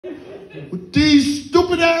with these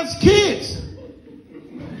stupid ass kids.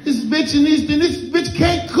 This bitch and this bitch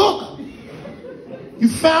can't cook. You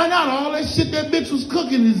found out all that shit that bitch was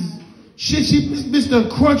cooking is shit this bitch done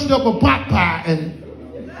crunched up a pot pie and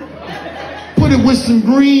put it with some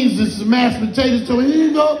greens and some mashed potatoes. So here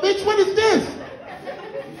you go, bitch, what is this?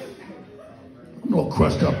 I know a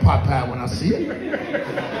crushed up pot pie when I see it.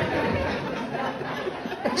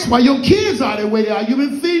 That's why your kids are the way they are. You've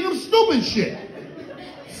been feeding them stupid shit.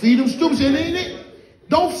 Feed them stupid shit, ain't it?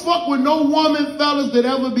 Don't fuck with no woman, fellas, that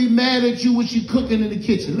ever be mad at you when she cooking in the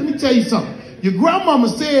kitchen. Let me tell you something. Your grandmama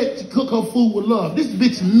said to cook her food with love. This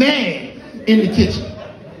bitch mad in the kitchen.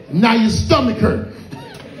 Now your stomach hurt.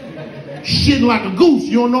 Shitting like a goose.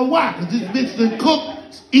 You don't know why. Because this bitch done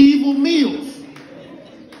cooked evil meals.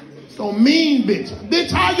 So mean bitch.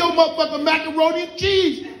 Bitch, how your motherfucking macaroni and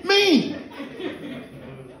cheese mean?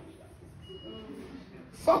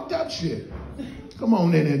 Fucked up shit. Come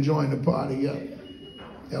on in and join the party, yeah.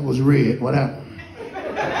 That was red. What happened?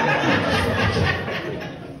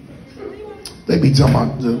 They be talking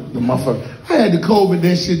about the motherfucker. I had the COVID,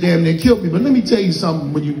 that shit damn near killed me. But let me tell you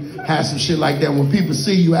something, when you have some shit like that, when people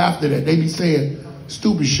see you after that, they be saying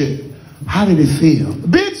stupid shit. How did it feel?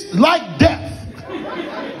 Bitch, like death.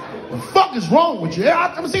 What the fuck is wrong with you?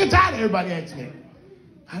 I'm sick and tired of everybody asking me.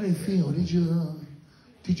 How did it feel? Did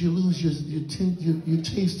you lose your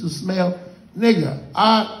taste or smell? Nigga,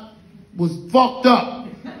 I was fucked up.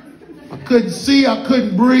 I couldn't see, I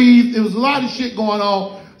couldn't breathe. There was a lot of shit going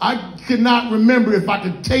on. I could not remember if I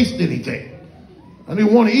could taste anything. I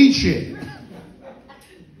didn't want to eat shit.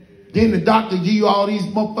 Then the doctor give you all these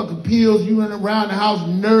motherfucking pills. You run around the house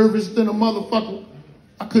nervous than a motherfucker.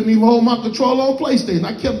 I couldn't even hold my control on PlayStation.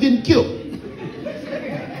 I kept getting killed.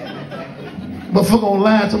 Motherfucker on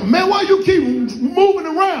line to me, man, why you keep moving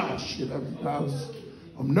around? Shit,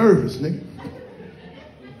 I'm nervous, nigga.